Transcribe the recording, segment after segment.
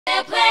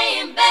They're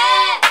playing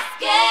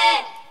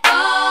basketball.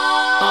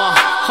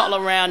 All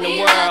around the We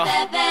world. love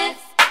that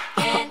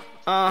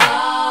basketball.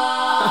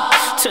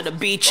 To the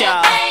beach, They're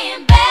y'all.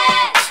 playing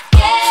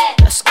basketball.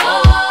 Let's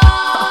go.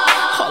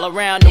 All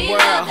around the We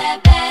love world.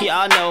 that basketball.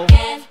 Y'all know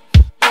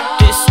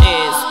this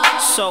is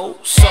so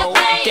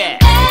that.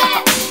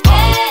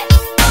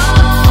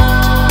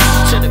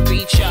 To the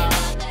beach, y'all.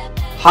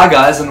 Hi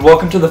guys, and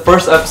welcome to the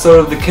first episode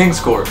of the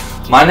King's Court.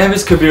 My name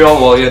is Kabir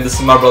Alwali, and this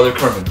is my brother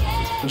Kerman.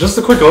 Just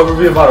a quick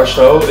overview about our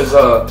show is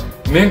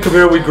me and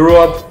Kabir, we grew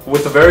up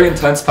with a very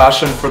intense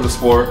passion for the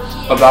sport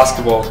of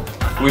basketball.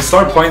 We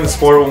started playing the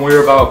sport when we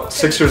were about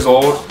 6 years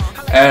old,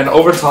 and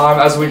over time,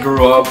 as we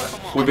grew up,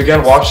 we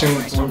began watching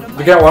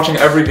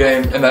every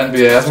game in the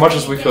NBA as much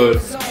as we could.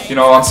 You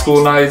know, on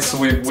school nights,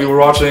 we were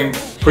watching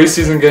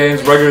preseason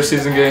games, regular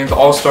season games,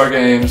 all-star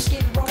games,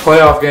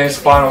 playoff games,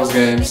 finals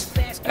games.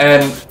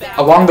 And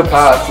along the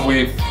path,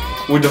 we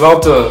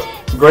developed a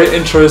great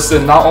interest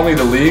in not only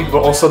the league,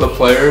 but also the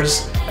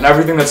players and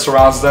everything that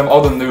surrounds them,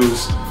 all the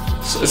news,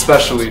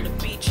 especially.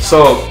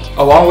 So,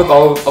 along with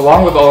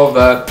all of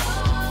that,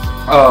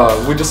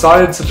 we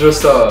decided to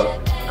just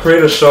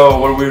create a show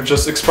where we would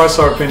just express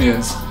our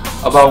opinions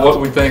about what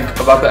we think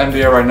about the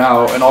NBA right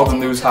now and all the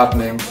news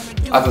happening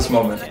at this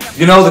moment.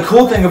 You know, the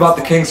cool thing about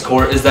the King's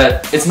Court is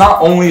that it's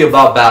not only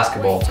about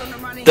basketball.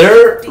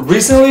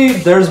 Recently,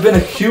 there's been a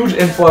huge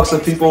influx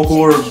of people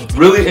who are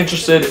really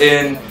interested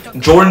in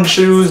Jordan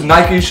shoes,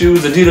 Nike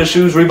shoes, Adidas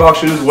shoes, Reebok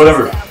shoes,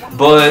 whatever.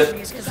 But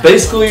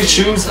basically,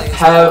 shoes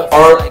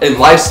are a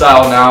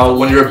lifestyle now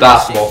when you're a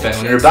basketball fan.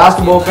 When you're a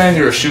basketball fan,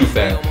 you're a shoe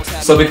fan.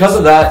 So because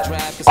of that,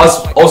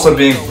 us also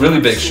being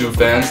really big shoe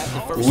fans,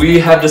 we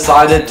have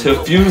decided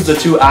to fuse the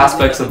two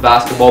aspects of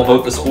basketball,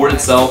 both the sport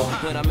itself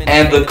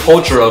and the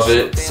culture of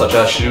it, such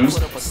as shoes,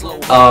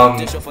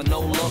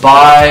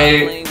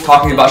 by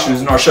talking about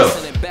shoes in our show.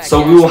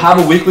 So we will have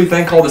a weekly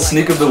thing called the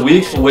Sneak of the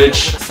Week,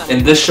 which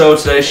in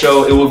today's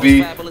show, it will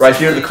be right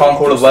here, the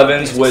Concord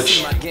 11s,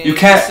 which you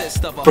can't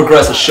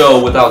progress a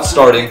show without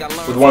starting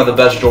with one of the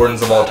best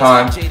Jordans of all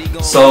time.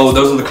 So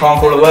those are the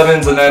Concord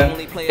 11s, and then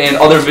in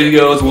other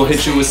videos, we'll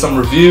hit you with some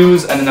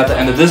reviews, and then at the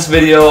end of this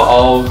video,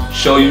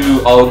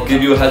 I'll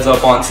give you a heads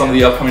up on some of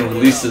the upcoming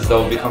releases that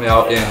will be coming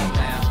out in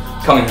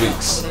coming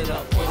weeks.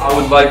 I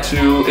would like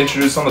to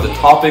introduce some of the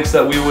topics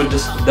that we were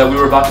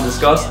about to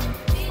discuss.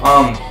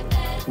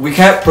 We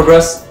can't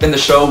progress in the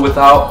show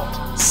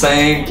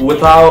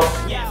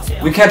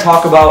we can't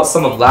talk about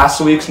some of last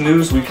week's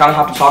news. We kind of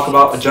have to talk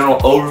about a general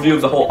overview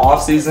of the whole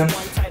off season,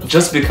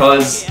 just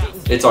because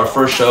it's our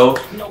first show.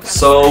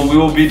 So we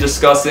will be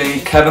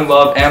discussing Kevin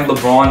Love and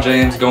LeBron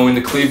James going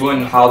to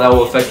Cleveland and how that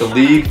will affect the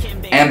league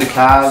and the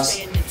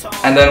Cavs.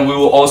 And then we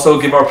will also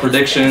give our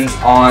predictions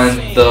on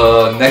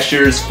the next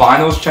year's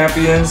finals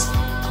champions,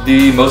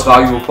 the most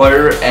valuable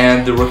player,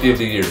 and the rookie of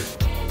the year.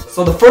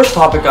 So the first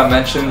topic I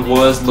mentioned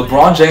was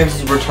LeBron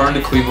James' return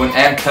to Cleveland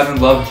and Kevin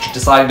Love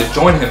deciding to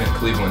join him in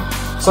Cleveland.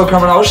 So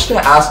Cameron, I was just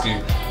going to ask you,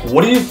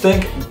 what do you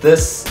think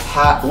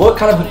what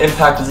kind of an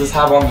impact does this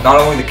have on not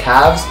only the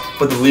Cavs,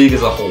 but the league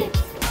as a whole?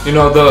 You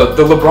know,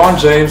 the LeBron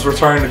James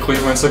returning to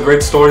Cleveland, it's a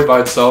great story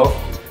by itself.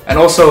 And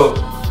also,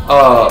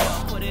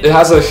 it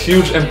has a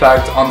huge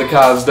impact on the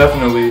Cavs,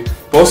 definitely,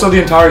 but also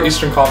the entire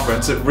Eastern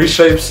Conference. It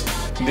reshapes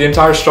the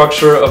entire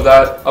structure of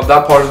that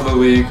part of the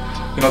league.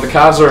 You know, the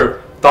Cavs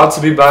are thought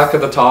to be back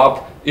at the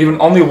top, even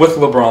only with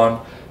LeBron,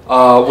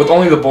 with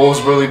only the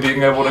Bulls really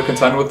being able to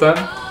contend with them.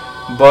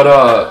 But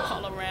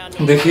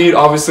the Heat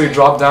obviously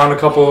dropped down a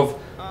couple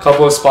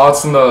of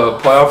spots in the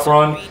playoff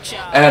run,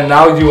 and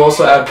now you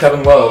also add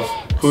Kevin Love,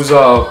 who's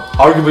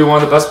arguably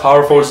one of the best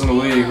power forwards in the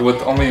league,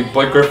 with only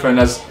Blake Griffin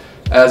as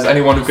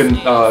anyone who can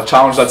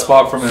challenge that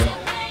spot from him.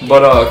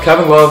 But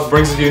Kevin Love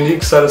brings a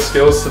unique set of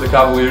skills to the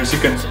Cavaliers. He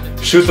can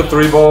shoot the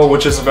three ball,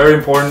 which is a very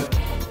important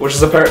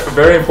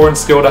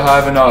skill to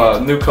have in a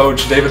new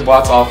coach David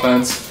Blatt's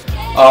offense.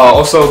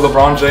 Also,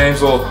 LeBron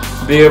James will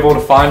be able to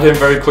find him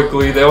very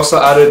quickly. They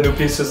also added new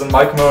pieces in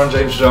Mike Miller and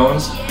James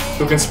Jones,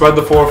 who can spread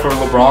the floor for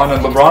LeBron.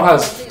 And LeBron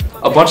has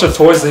a bunch of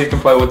toys that he can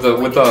play with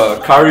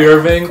Kyrie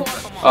Irving.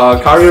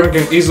 Kyrie Irving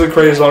can easily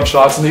create his own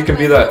shots, and he can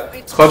be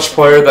that clutch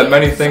player that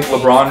many think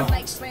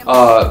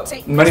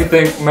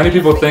many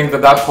people think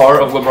that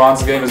part of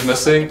LeBron's game is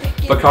missing,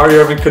 but Kyrie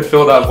Irving could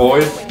fill that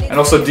void. And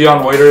also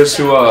Dion Waiters,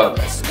 who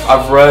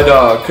I've read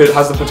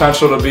has the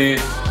potential to be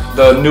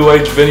the new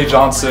age Vinnie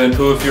Johnson,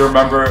 who, if you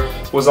remember,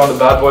 was on the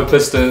Bad Boy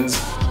Pistons,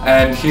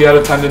 and he had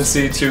a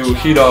tendency to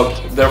heat up.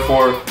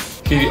 Therefore,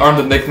 he earned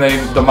the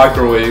nickname the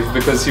Microwave,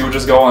 because he would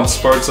just go on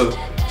spurts of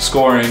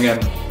scoring.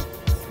 And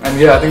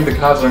yeah, I think the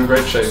Cavs are in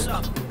great shape.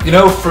 You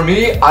know, for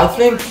me, I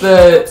think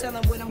that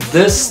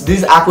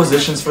these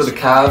acquisitions for the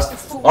Cavs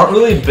aren't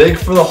really big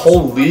for the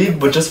whole league,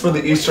 but just for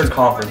the Eastern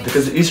Conference,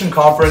 because the Eastern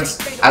Conference,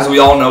 as we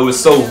all know, is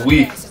so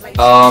weak,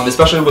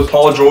 especially with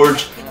Paul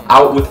George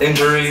out with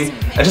injury,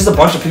 and just a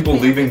bunch of people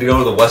leaving to go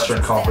to the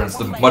Western Conference,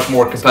 the much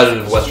more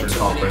competitive Western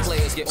Conference.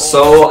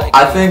 So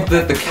I think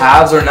that the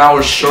Cavs are now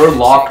a sure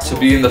lock to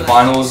be in the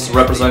finals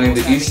representing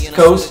the East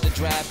Coast,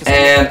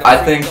 and I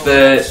think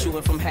that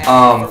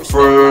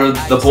For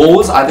the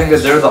Bulls, I think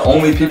that they're the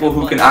only people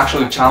who can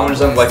actually challenge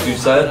them, like you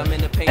said.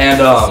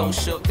 And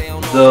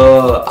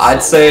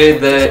I'd say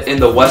that in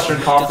the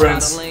Western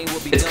Conference,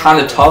 it's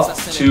kind of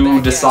tough to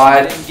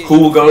decide who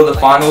will go to the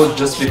finals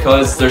just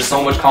because there's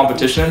so much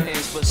competition.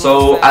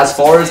 So as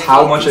far as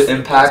how much it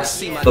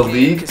impacts the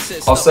league,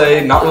 I'll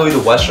say not really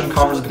the Western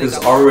Conference because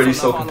it's already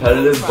so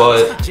competitive,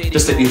 but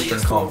just the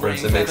Eastern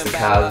Conference, it makes the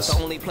Cavs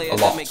a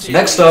lot.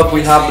 Next up,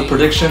 we have the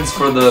predictions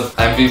for the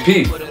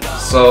MVP.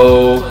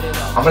 So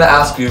I'm going to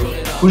ask you,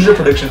 who's your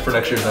prediction for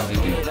next year's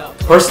MVP?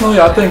 Personally,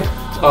 I think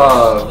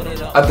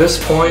at this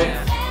point,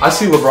 I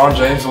see LeBron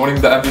James winning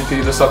the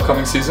MVP this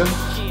upcoming season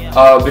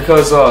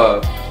because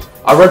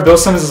I read Bill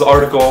Simmons'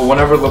 article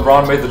whenever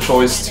LeBron made the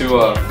choice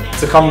to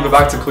come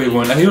back to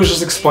Cleveland, and he was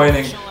just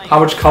explaining how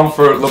much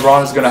comfort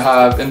LeBron is going to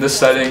have in this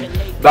setting,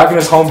 back in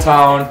his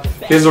hometown.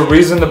 He has a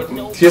reason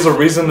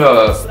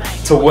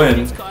to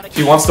win.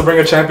 He wants to bring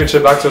a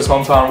championship back to his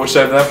hometown, which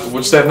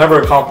they've never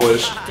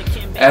accomplished,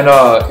 and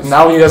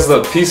now he has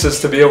the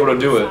pieces to be able to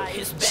do it.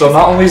 So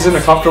not only is he in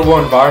a comfortable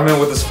environment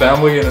with his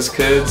family and his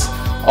kids,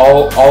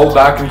 all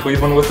back in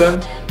Cleveland with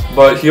him,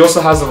 but he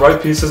also has the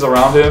right pieces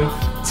around him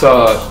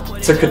to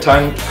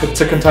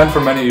contend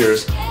for many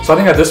years. So I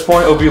think at this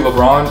point it'll be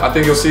LeBron. I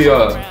think you'll see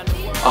a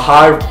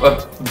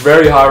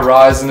very high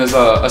rise in his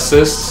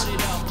assists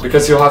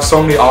because he'll have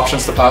so many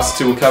options to pass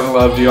to Kevin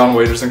Love, Dion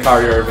Waiters, and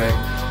Kyrie Irving.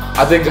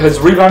 I think his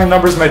rebounding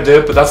numbers may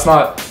dip, but that's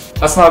not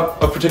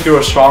a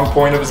particular strong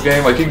point of his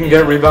game. Like, he can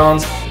get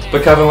rebounds,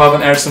 but Kevin Love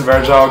and Anderson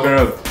Varejao are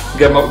gonna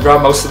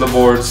grab most of the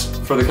boards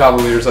for the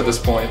Cavaliers at this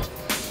point.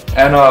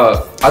 And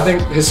I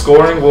think his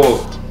scoring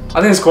will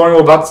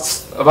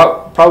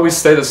about probably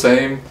stay the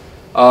same,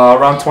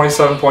 around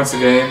 27 points a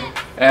game.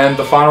 And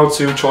the final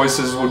two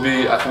choices would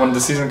be, when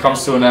the season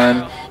comes to an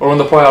end or when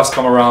the playoffs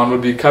come around,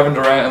 would be Kevin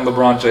Durant and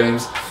LeBron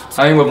James.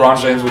 I think LeBron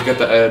James would get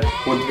the edge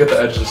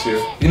this year.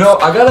 You know,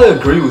 I gotta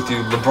agree with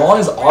you. LeBron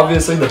is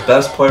obviously the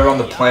best player on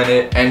the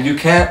planet, and you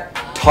can't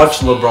touch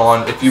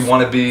LeBron if you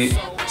want to be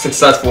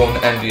successful in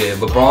the NBA.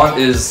 LeBron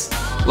is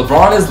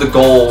the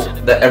goal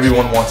that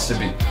everyone wants to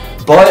be.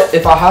 But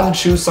if I had to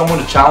choose someone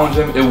to challenge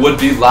him, it would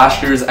be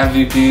last year's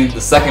MVP,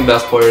 the second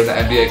best player in the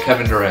NBA,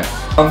 Kevin Durant.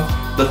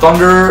 The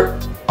Thunder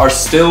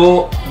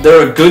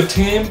they're a good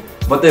team,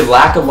 but they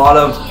lack a lot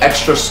of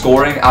extra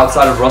scoring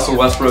outside of Russell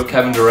Westbrook,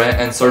 Kevin Durant,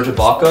 and Serge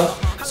Ibaka.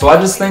 So I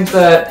just think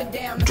that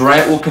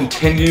Durant will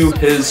continue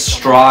his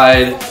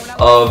stride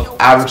of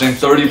averaging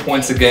 30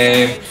 points a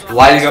game,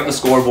 lighting up the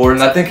scoreboard,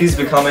 and I think he's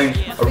becoming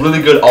a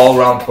really good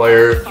all-around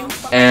player.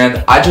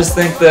 And I just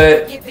think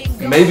that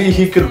maybe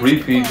he could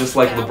repeat just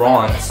like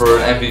LeBron for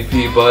an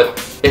MVP. But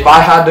if I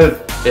had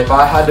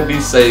to be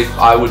safe,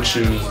 I would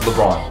choose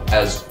LeBron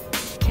as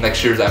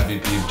next year's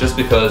MVP, just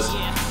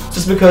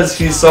because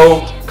he's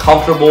so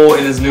comfortable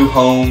in his new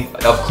home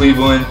of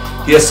Cleveland.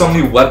 He has so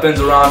many weapons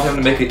around him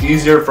to make it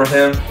easier for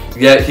him,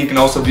 yet he can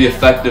also be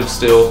effective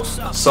still.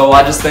 So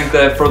I just think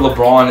that for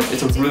LeBron,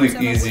 it's a really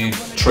easy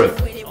trip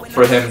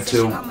for him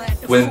to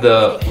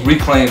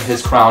reclaim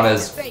his crown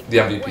as the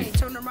MVP.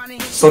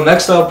 So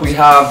next up we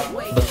have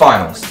the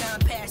finals.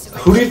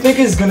 Who do you think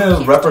is going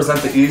to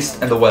represent the East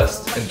and the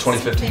West in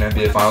 2015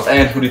 NBA Finals,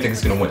 and who do you think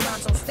is going to win?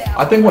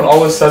 I think when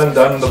all is said and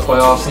done in the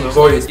playoffs, and there's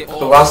only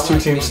the last two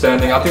teams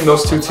standing, I think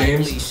those two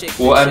teams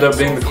will end up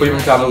being the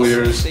Cleveland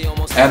Cavaliers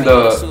and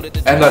I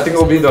think it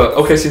will be the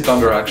OKC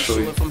Thunder,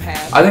 actually.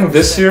 I think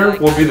this year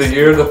will be the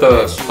year that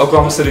the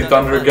Oklahoma City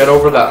Thunder get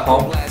over that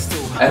hump,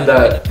 and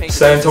that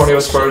San Antonio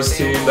Spurs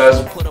team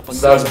that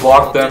has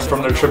blocked them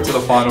from their trip to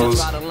the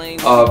finals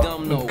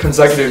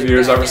consecutive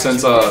years ever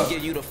since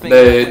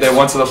they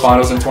went to the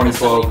finals in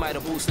 2012.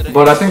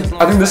 But I think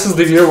this is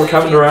the year where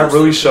Kevin Durant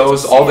really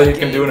shows all that he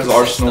can do in his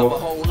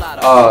arsenal.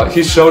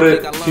 He showed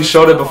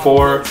it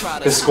before.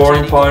 His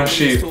scoring punch,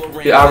 he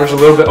averaged a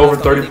little bit over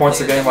 30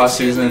 points a game last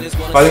season.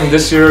 But I think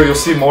this year you'll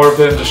see more of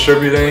him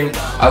distributing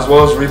as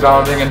well as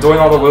rebounding and doing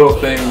all the little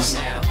things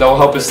that will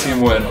help his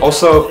team win.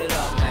 Also,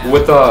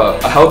 with a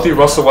healthy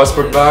Russell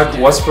Westbrook back,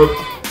 Westbrook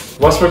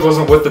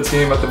wasn't with the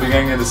team at the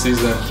beginning of the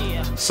season.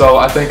 So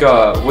I think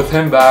with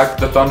him back,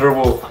 the Thunder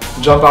will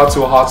jump out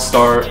to a hot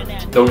start.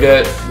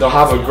 They'll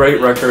have a great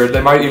record.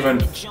 They might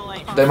even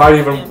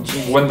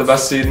win the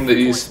best seed in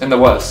the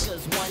West.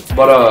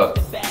 But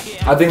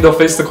I think they'll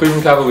face the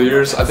Cleveland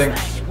Cavaliers. I think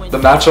the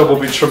matchup will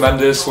be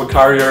tremendous with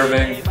Kyrie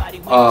Irving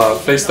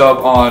faced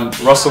up on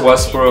Russell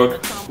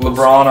Westbrook,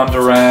 LeBron on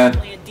Durant,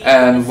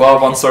 and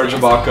Love on Serge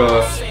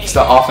Ibaka. It's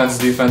the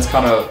offense-defense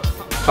kind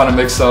of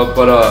mix up.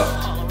 But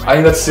I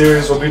think that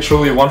series will be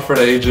truly one for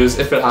the ages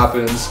if it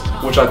happens,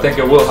 which I think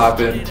it will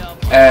happen.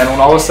 And when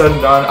all is said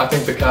and done, I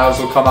think the Cavs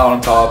will come out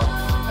on top,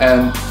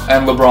 and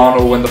LeBron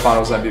will win the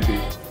Finals MVP.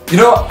 You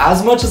know,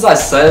 as much as I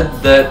said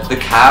that the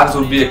Cavs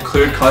would be a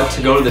clear cut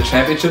to go to the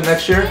championship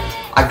next year,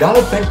 I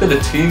gotta think that a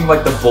team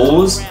like the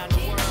Bulls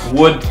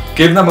would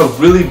give them a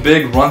really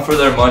big run for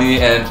their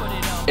money. And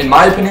in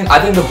my opinion, I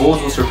think the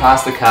Bulls will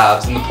surpass the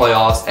Cavs in the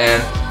playoffs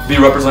and be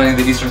representing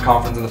the Eastern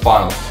Conference in the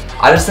finals.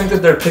 I just think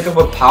that their pickup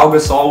of Pau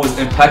Gasol was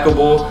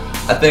impeccable.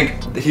 I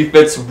think he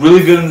fits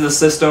really good into the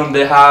system.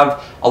 They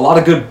have a lot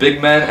of good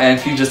big men, and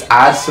he just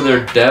adds to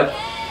their depth.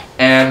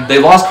 And they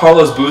lost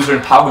Carlos Boozer,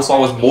 and Pau Gasol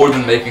was more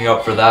than making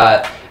up for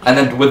that. And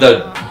then with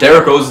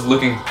Derrick Rose is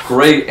looking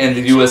great in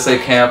the USA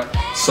camp.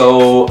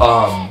 So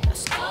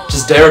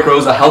just Derrick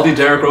Rose, a healthy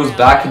Derrick Rose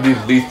back could be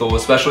lethal,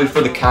 especially for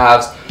the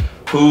Cavs,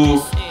 who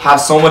have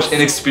so much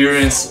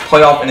inexperience,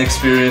 playoff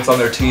inexperience on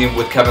their team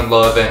with Kevin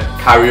Love and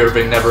Kyrie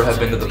Irving never have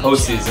been to the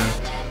postseason.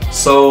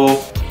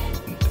 So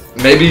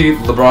maybe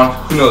LeBron,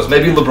 who knows,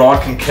 maybe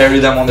LeBron can carry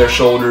them on their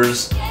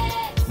shoulders,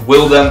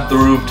 will them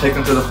through, take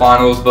them to the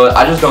finals, but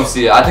I just don't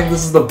see it. I think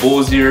this is the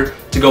Bulls' year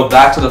to go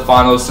back to the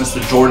finals since the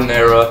Jordan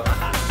era,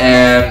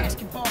 and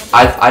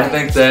I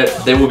think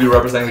that they will be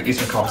representing the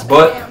Eastern Conference.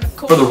 But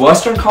for the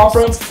Western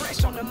Conference,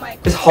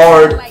 it's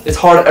hard. It's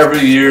hard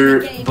every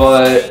year,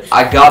 but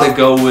I gotta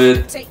go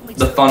with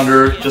the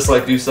Thunder, just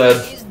like you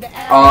said.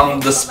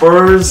 The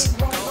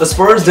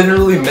Spurs didn't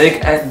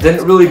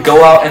really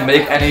go out and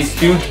make any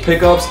huge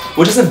pickups,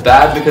 which isn't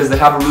bad because they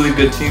have a really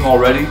good team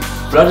already.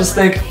 But I just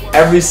think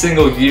every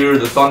single year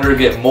the Thunder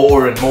get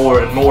more and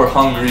more and more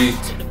hungry,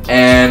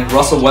 and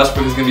Russell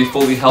Westbrook is going to be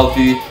fully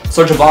healthy.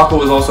 Serge Ibaka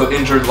was also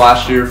injured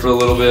last year in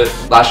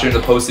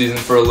the postseason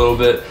for a little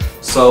bit,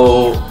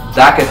 so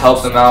that could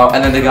help them out.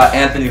 And then they got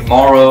Anthony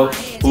Morrow,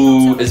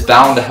 who is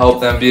bound to help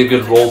them be a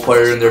good role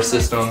player in their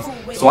system.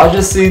 So I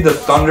just see the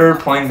Thunder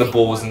playing the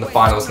Bulls in the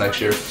finals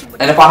next year.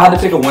 And if I had to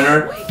pick a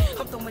winner,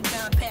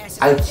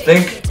 I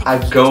think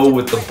I'd go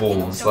with the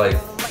Bulls.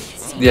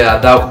 Yeah,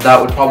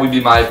 that would probably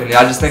be my opinion.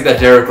 I just think that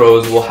Derrick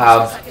Rose will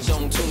have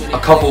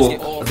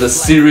the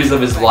series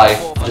of his life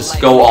just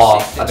go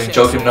off. I think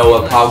Joakim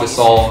Noah, Pau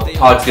Gasol,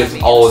 Todd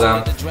Gibson, all of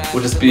them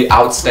will just be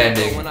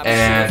outstanding.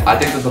 And I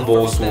think that the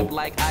Bulls will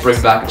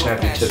bring back a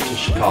championship to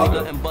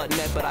Chicago.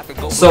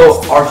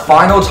 So our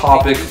final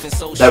topic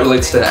that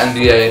relates to the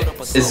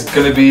NBA is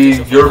going to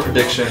be your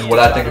prediction, what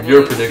I think of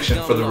your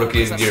prediction for the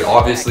Rookie of the Year.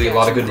 Obviously, a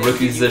lot of good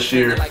rookies this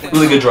year,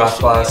 really good draft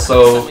class.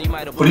 So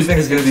who do you think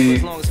is going to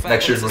be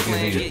next year's Rookie of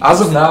the Year?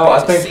 As of now, I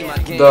think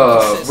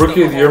the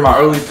Rookie of the Year, my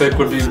early pick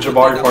would be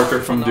Jabari Parker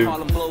from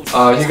Duke.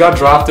 He got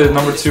drafted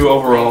number 2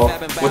 overall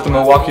with the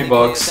Milwaukee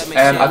Bucks,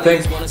 and I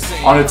think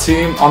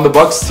on the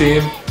Bucks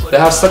team, they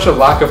have such a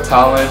lack of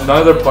talent. None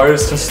of their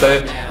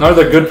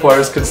good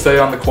players can stay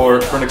on the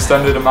court for an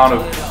extended amount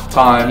of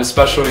time,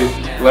 especially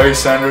Larry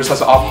Sanders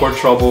has off-court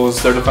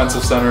troubles, their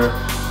defensive center,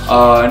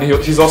 and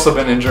he's also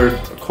been injured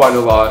quite a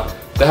lot.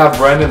 They have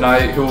Brandon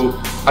Knight, who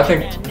I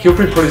think he'll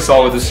be pretty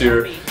solid this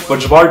year, but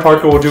Jabari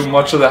Parker will do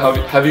much of the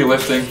heavy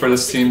lifting for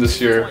this team this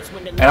year.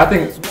 And I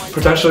think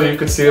potentially you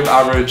could see him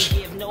average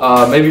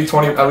maybe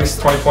at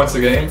least 20 points a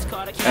game.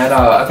 And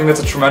I think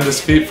that's a tremendous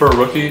feat for a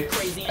rookie.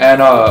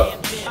 And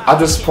at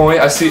this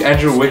point, I see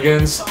Andrew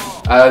Wiggins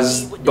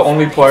as the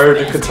only player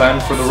to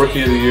contend for the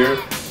Rookie of the Year.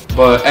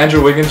 But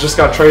Andrew Wiggins just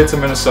got traded to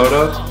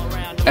Minnesota.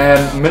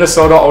 And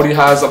Minnesota already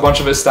has a bunch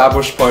of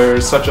established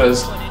players such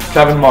as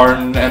Kevin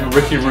Martin and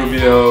Ricky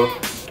Rubio.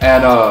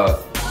 And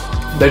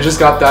they just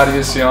got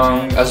Thaddeus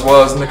Young as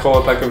well as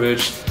Nikola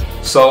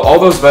Pekovic. So all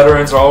those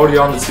veterans are already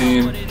on the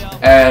team.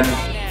 And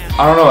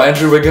I don't know,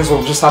 Andrew Wiggins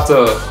will just have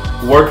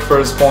to work for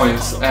his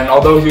points. And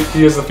although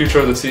he is the future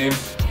of the team,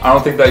 I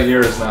don't think that year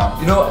is now.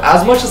 You know,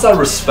 as much as I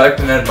respect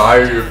and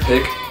admire your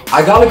pick,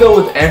 I gotta go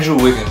with Andrew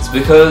Wiggins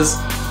because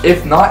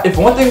if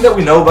one thing that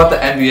we know about the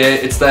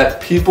NBA, it's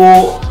that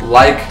people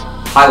like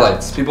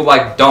highlights, people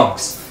like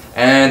dunks,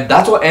 and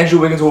that's what Andrew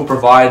Wiggins will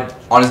provide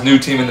on his new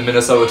team in the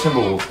Minnesota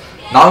Timberwolves.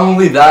 Not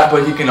only that,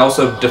 but he can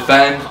also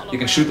defend, he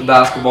can shoot the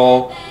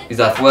basketball, he's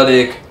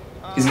athletic,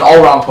 he's an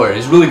all-around player,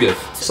 he's really good.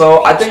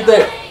 So I think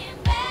that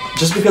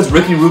just because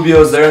Ricky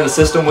Rubio is there in the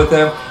system with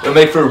him, it'll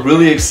make for a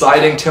really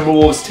exciting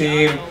Timberwolves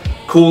team,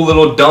 cool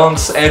little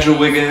dunks, Andrew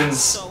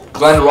Wiggins,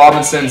 Glenn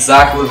Robinson,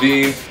 Zach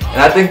LaVine,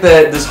 and I think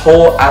that this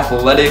whole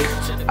athletic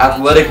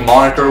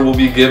moniker will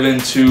be given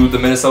to the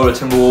Minnesota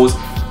Timberwolves,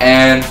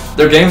 and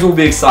their games will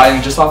be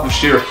exciting just off of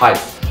sheer hype.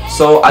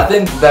 So I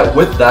think that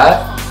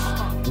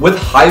with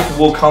hype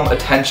will come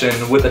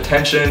attention. With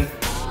attention,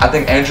 I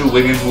think Andrew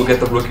Wiggins will get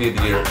the Rookie of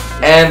the Year.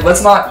 And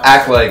let's not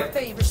act like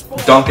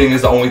dunking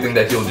is the only thing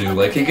that he'll do.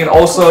 Like he can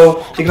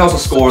also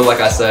score, like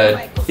I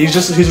said. He's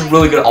a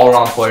really good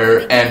all-around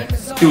player, and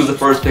he was the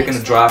first pick in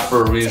the draft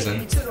for a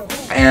reason.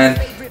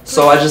 And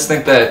so I just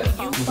think that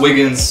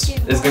Wiggins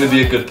is going to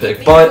be a good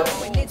pick. But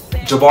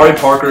Jabari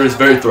Parker is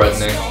very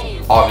threatening,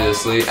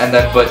 obviously.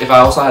 But if I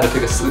also had to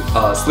pick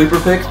a sleeper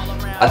pick,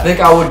 I think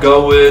I would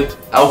go with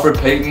Elfrid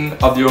Payton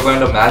of the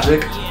Orlando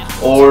Magic,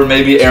 or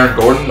maybe Aaron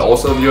Gordon,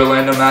 also of the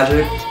Orlando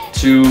Magic,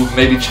 to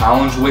maybe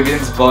challenge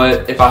Wiggins.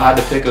 But if I had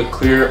to pick a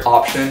clear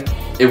option,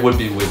 it would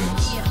be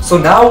Wiggins. So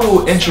now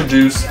we'll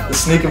introduce the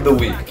Sneak of the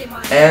Week.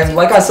 And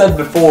like I said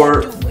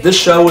before, this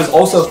show is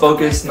also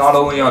focused not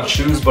only on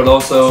shoes,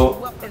 not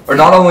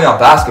only on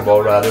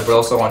basketball rather, but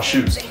also on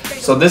shoes.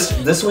 So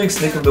this week's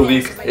Sneak of the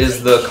Week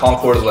is the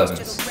Concord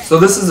 11s. So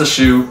this is a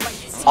shoe.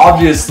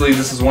 Obviously,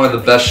 this is one of the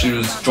best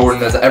shoes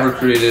Jordan has ever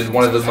created.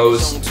 One of the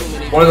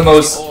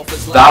most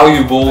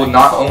valuable,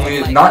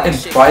 not in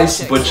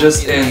price, but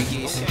just in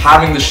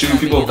having the shoe,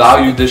 people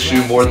valued this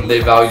shoe more than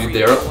they valued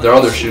their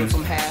other shoes.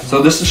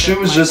 So this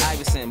shoe is just,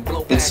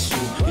 it's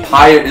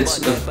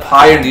a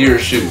pioneer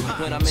shoe.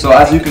 So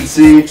as you can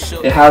see,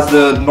 it has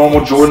the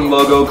normal Jordan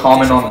logo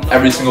common on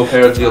every single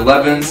pair of the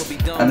 11s,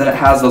 and then it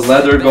has the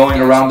leather going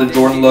around the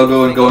Jordan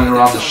logo and going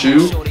around the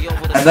shoe,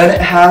 and then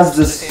it has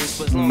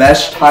this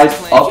mesh type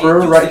upper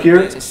right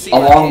here,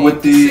 along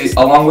with the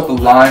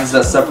lines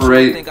that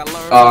separate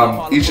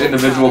each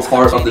individual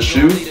part of the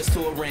shoe.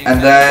 And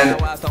then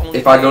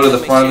if I go to the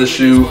front of the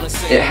shoe,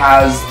 it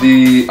has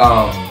the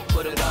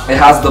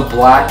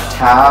black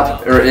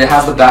tab, or it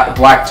has the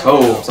black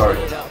toe, I'm sorry.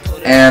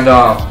 And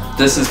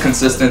this is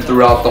consistent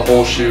throughout the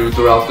whole shoe,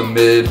 throughout the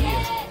mid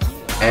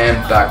and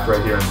back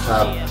right here in the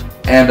tab.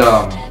 And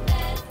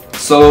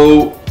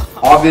so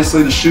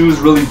obviously the shoe is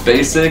really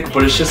basic,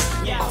 but it's just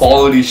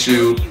quality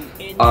shoe.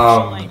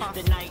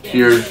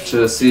 Here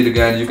to see it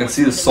again, you can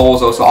see the soles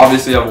though. So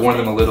obviously I've worn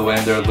them a little,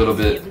 and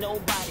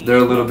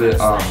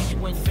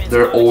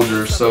they're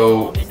older,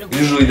 so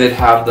usually they'd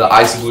have the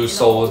ice blue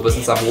soles, but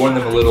since I've worn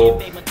them a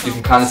little, you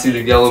can kind of see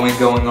the yellowing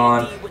going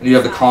on. And you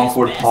have the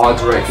Concord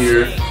pods right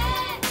here,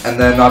 and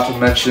then not to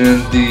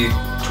mention the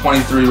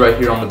 23 right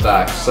here on the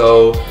back.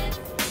 So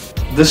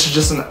this is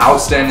just an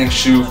outstanding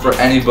shoe for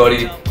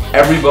anybody.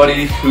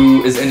 Everybody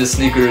who is into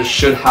sneakers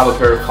should have a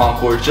pair of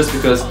Concords, just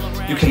because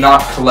you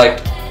cannot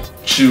collect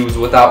shoes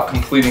without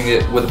completing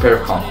it with a pair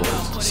of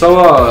Concords.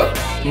 So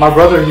my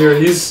brother here,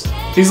 he's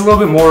a little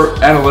bit more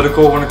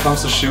analytical when it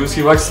comes to shoes.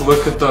 He likes to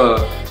look at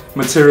the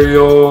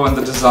material and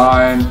the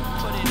design,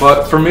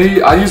 but for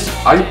me,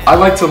 I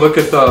like to look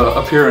at the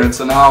appearance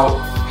and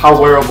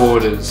how wearable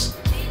it is.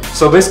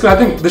 So basically, I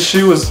think this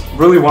shoe is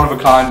really one of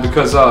a kind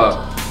because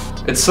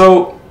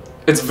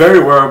it's very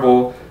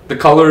wearable. The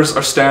colors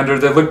are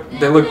standard.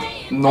 They look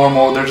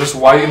normal. They're just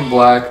white and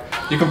black.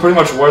 You can pretty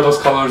much wear those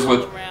colors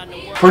with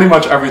pretty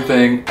much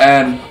everything,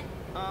 and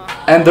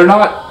they're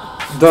not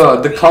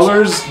the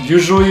colors.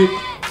 Usually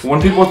when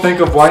people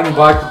think of white and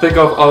black, they think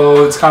of,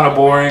 oh, it's kind of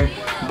boring,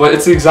 but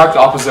it's the exact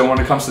opposite when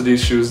it comes to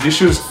these shoes. These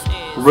shoes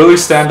really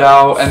stand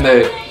out, and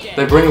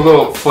they bring a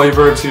little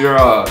flavor to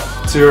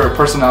your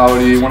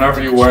personality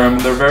whenever you wear them.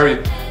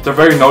 They're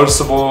very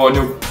noticeable, and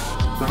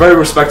they're very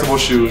respectable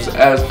shoes.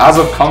 As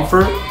of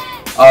comfort,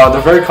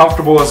 they're very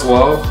comfortable as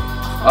well.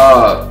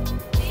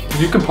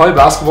 You can play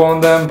basketball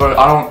in them, but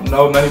I don't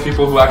know many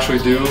people who actually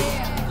do.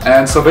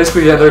 And so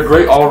basically, yeah, they're a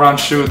great all-around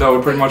shoe that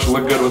would pretty much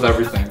look good with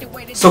everything.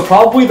 So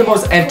probably the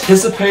most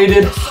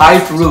anticipated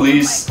hype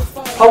release,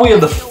 probably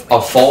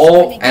of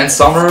fall and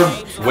summer,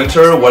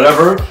 winter,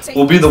 whatever,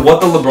 will be the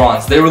What the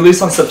LeBrons. They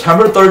released on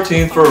September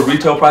 13th for a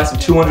retail price of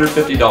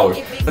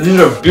 $250. Now these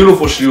are a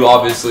beautiful shoe,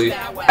 obviously.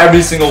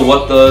 Every single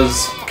What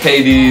Does,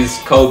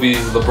 KDs, Kobe's,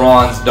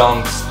 LeBrons,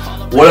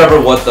 Dunks, whatever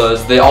What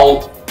Does, they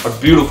all are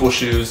beautiful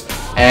shoes.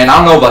 And I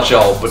don't know about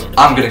y'all, but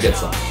I'm gonna get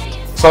some.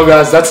 So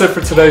guys, that's it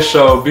for today's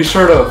show. Be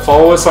sure to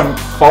follow us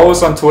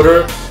on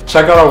Twitter.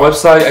 Check out our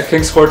website at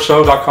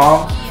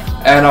kingscourtshow.com,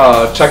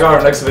 and check out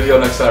our next video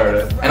next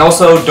Saturday. And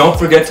also, don't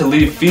forget to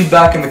leave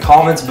feedback in the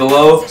comments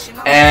below.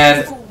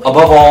 And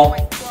above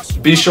all,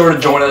 be sure to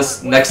join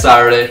us next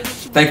Saturday.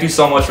 Thank you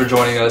so much for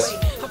joining us.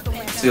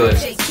 See you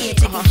later.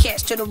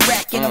 Cash to the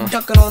rack and I'm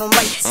dunking on them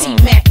like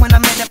C-Mac. When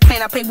I'm in the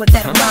plane, I play with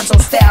that Alonzo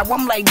style.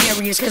 I'm like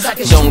Darius, cause I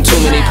can Don't too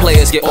many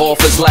players get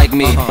offers like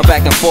me. I'm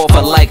back and forth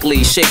are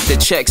likely. Shake the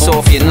checks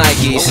off your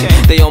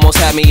Nikes. They almost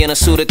had me in a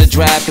suit at the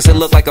draft, cause it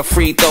looked like a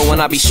free throw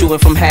and I be shooting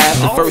from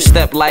half. The first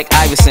step like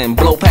Iverson,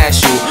 blow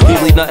past you.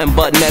 Usually nothing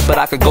but net, but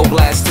I could go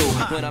blast too.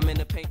 When I'm in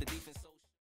the paint, the defense